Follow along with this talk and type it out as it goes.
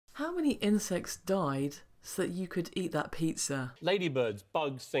How many insects died so that you could eat that pizza? Ladybirds,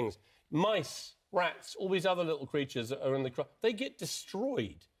 bugs, things, mice, rats, all these other little creatures that are in the crop, they get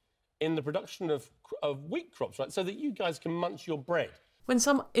destroyed in the production of wheat crops, right? So that you guys can munch your bread. When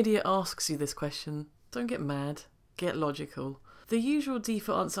some idiot asks you this question, don't get mad, get logical. The usual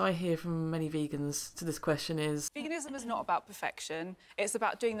default answer I hear from many vegans to this question is... Veganism is not about perfection, it's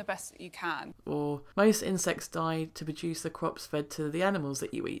about doing the best that you can. Or, most insects die to produce the crops fed to the animals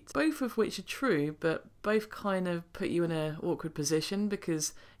that you eat. Both of which are true, but both kind of put you in an awkward position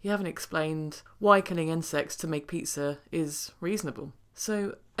because you haven't explained why killing insects to make pizza is reasonable.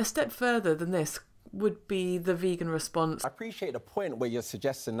 So, a step further than this would be the vegan response. I appreciate the point where you're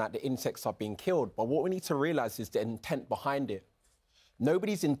suggesting that the insects are being killed, but what we need to realise is the intent behind it.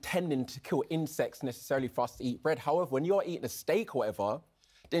 Nobody's intending to kill insects necessarily for us to eat bread. However, when you're eating a steak or whatever,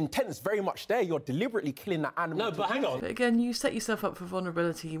 the intent is very much there. You're deliberately killing the animal. No, but hang on. But again, you set yourself up for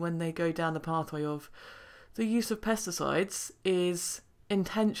vulnerability when they go down the pathway of the use of pesticides is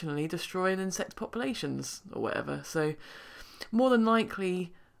intentionally destroying insect populations or whatever. So more than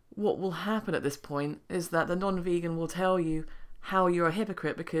likely, what will happen at this point is that the non-vegan will tell you how you're a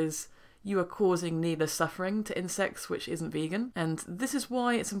hypocrite because you are causing needless suffering to insects which isn't vegan. And this is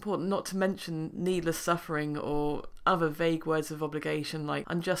why it's important not to mention needless suffering or other vague words of obligation like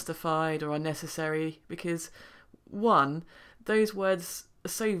unjustified or unnecessary, because one, those words are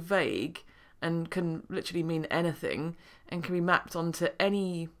so vague and can literally mean anything and can be mapped onto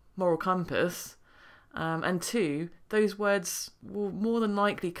any moral compass. And two, those words will more than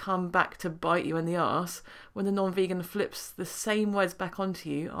likely come back to bite you in the arse when the non-vegan flips the same words back onto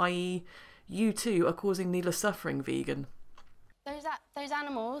you, i.e. you too are causing needless suffering, vegan. Those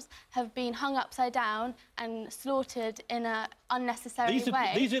animals have been hung upside down and slaughtered in an unnecessary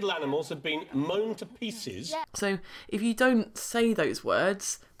way. These little animals have been mown to pieces. Yeah. So if you don't say those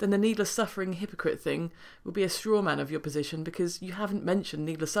words, then the needless suffering hypocrite thing will be a straw man of your position because you haven't mentioned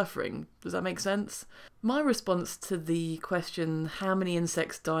needless suffering. Does that make sense? My response to the question, how many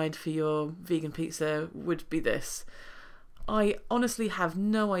insects died for your vegan pizza, would be this. I honestly have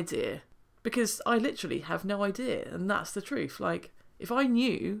no idea. Because I literally have no idea, and that's the truth. Like, if I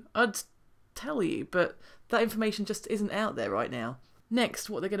knew, I'd tell you, but that information just isn't out there right now. Next,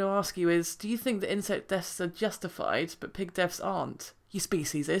 what they're going to ask you is, do you think that insect deaths are justified, but pig deaths aren't? You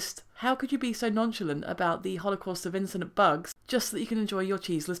speciesist. How could you be so nonchalant about the holocaust of innocent bugs just so that you can enjoy your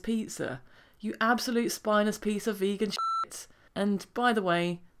cheeseless pizza? You absolute spineless piece of vegan shit. And by the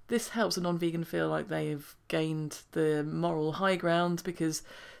way, this helps a non-vegan feel like they've gained the moral high ground because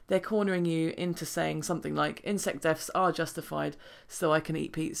they're cornering you into saying something like insect deaths are justified so I can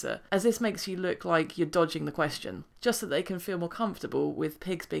eat pizza, as this makes you look like you're dodging the question, just so they can feel more comfortable with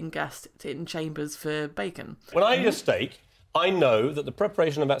pigs being gassed in chambers for bacon. When I eat a steak, I know that the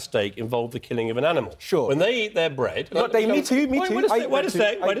preparation of that steak involved the killing of an animal. Sure. When they eat their bread... Me too. Wait a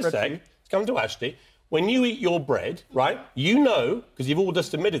sec. It's come to Ashley. When you eat your bread, right, you know, because you've all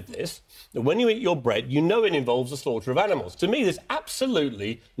just admitted this, that when you eat your bread, you know it involves the slaughter of animals. To me, there's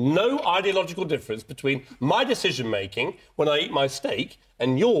absolutely no ideological difference between my decision-making when I eat my steak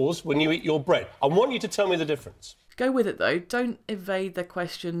and yours when you eat your bread. I want you to tell me the difference. Go with it though, don't evade the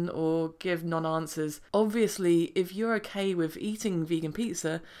question or give non-answers. Obviously, if you're okay with eating vegan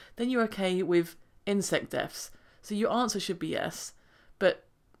pizza, then you're okay with insect deaths. So your answer should be yes, but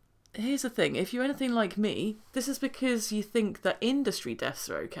here's the thing, if you're anything like me, this is because you think that industry deaths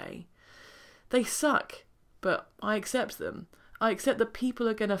are okay. They suck, but I accept them. I accept that people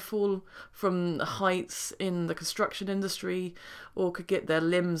are going to fall from heights in the construction industry or could get their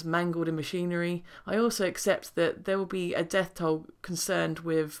limbs mangled in machinery. I also accept that there will be a death toll concerned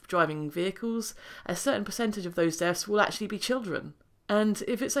with driving vehicles. A certain percentage of those deaths will actually be children. And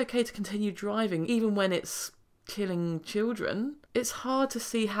if it's okay to continue driving even when it's killing children, it's hard to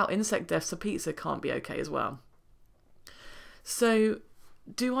see how insect deaths for pizza can't be okay as well. So,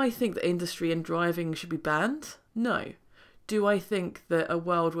 do I think that industry and driving should be banned? No. Do I think that a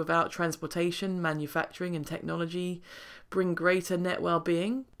world without transportation, manufacturing and technology bring greater net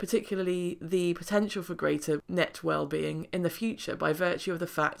well-being, particularly the potential for greater net well-being in the future by virtue of the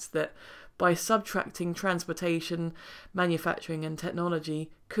fact that by subtracting transportation, manufacturing and technology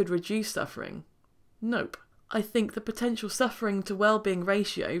could reduce suffering? Nope. I think the potential suffering to well-being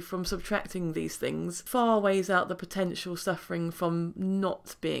ratio from subtracting these things far weighs out the potential suffering from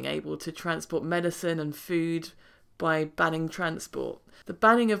not being able to transport medicine and food by banning transport. The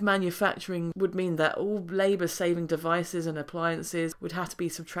banning of manufacturing would mean that all labour-saving devices and appliances would have to be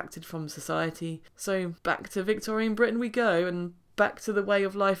subtracted from society. So back to Victorian Britain we go, and back to the way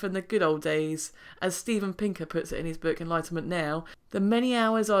of life in the good old days. As Steven Pinker puts it in his book Enlightenment Now, the many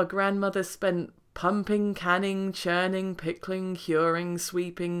hours our grandmothers spent pumping, canning, churning, pickling, curing,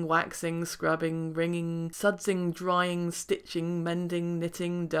 sweeping, waxing, scrubbing, wringing, sudsing, drying, stitching, mending,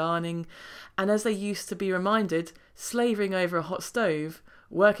 knitting, darning, and as they used to be reminded, slaving over a hot stove,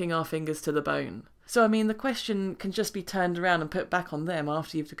 working our fingers to the bone. So, I mean, the question can just be turned around and put back on them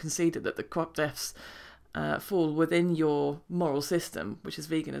after you've conceded that the crop deaths fall within your moral system, which is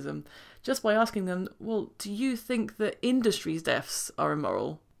veganism, just by asking them, well, do you think that industry's deaths are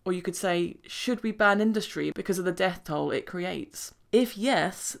immoral? Or you could say, should we ban industry because of the death toll it creates? If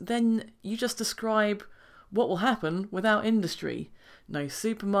yes, then you just describe what will happen without industry. No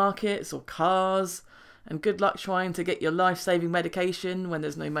supermarkets or cars, and good luck trying to get your life-saving medication when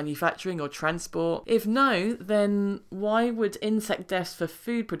there's no manufacturing or transport. If no, then why would insect deaths for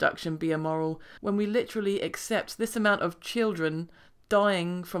food production be immoral when we literally accept this amount of children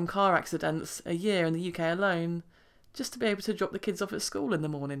dying from car accidents a year in the UK alone, just to be able to drop the kids off at school in the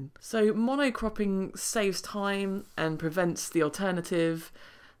morning? So monocropping saves time and prevents the alternative,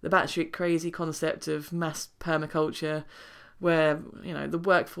 the batshit crazy concept of mass permaculture, where, you know, the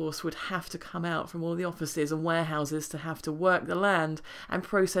workforce would have to come out from all the offices and warehouses to have to work the land and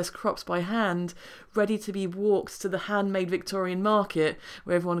process crops by hand, ready to be walked to the handmade Victorian market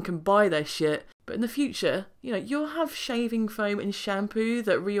where everyone can buy their shit. But in the future, you know, you'll have shaving foam and shampoo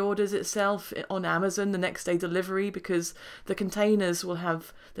that reorders itself on Amazon the next day delivery, because the containers will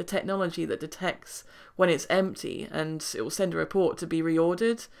have the technology that detects when it's empty and it will send a report to be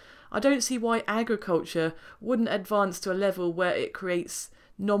reordered. I don't see why agriculture wouldn't advance to a level where it creates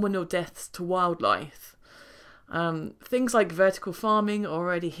nominal deaths to wildlife. Things like vertical farming are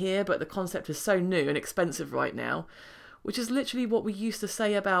already here, but the concept is so new and expensive right now, which is literally what we used to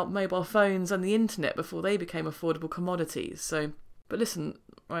say about mobile phones and the internet before they became affordable commodities. So, but listen,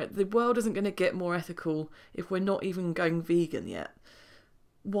 right, the world isn't going to get more ethical if we're not even going vegan yet.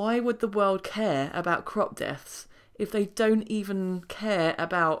 Why would the world care about crop deaths if they don't even care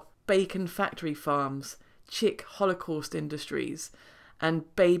about bacon factory farms, chick Holocaust industries,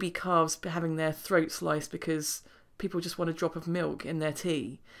 and baby calves having their throats sliced because people just want a drop of milk in their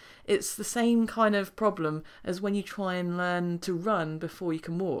tea? It's the same kind of problem as when you try and learn to run before you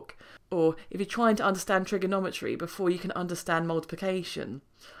can walk, or if you're trying to understand trigonometry before you can understand multiplication.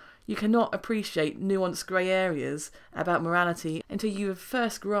 You cannot appreciate nuanced grey areas about morality until you have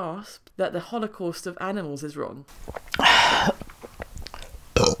first grasped that the Holocaust of animals is wrong.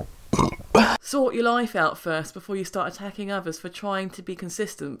 Sort your life out first before you start attacking others for trying to be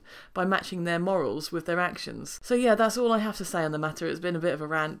consistent by matching their morals with their actions. So yeah, that's all I have to say on the matter. It's been a bit of a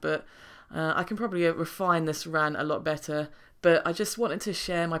rant, but I can probably refine this rant a lot better. But I just wanted to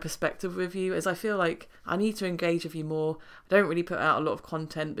share my perspective with you, as I feel like I need to engage with you more. I don't really put out a lot of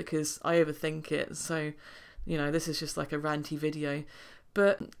content because I overthink it. So, you know, this is just like a ranty video.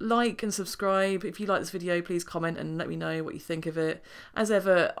 But like and subscribe. If you like this video, please comment and let me know what you think of it. As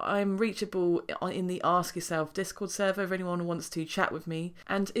ever, I'm reachable in the Ask Yourself Discord server if anyone wants to chat with me.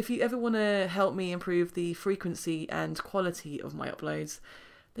 And if you ever want to help me improve the frequency and quality of my uploads,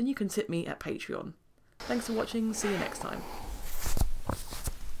 then you can tip me at Patreon. Thanks for watching. See you next time.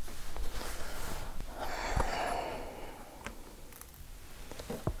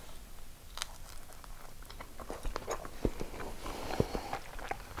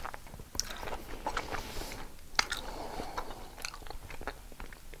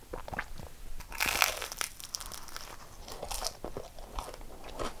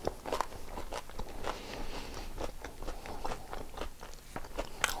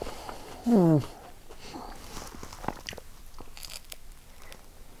 Hmm.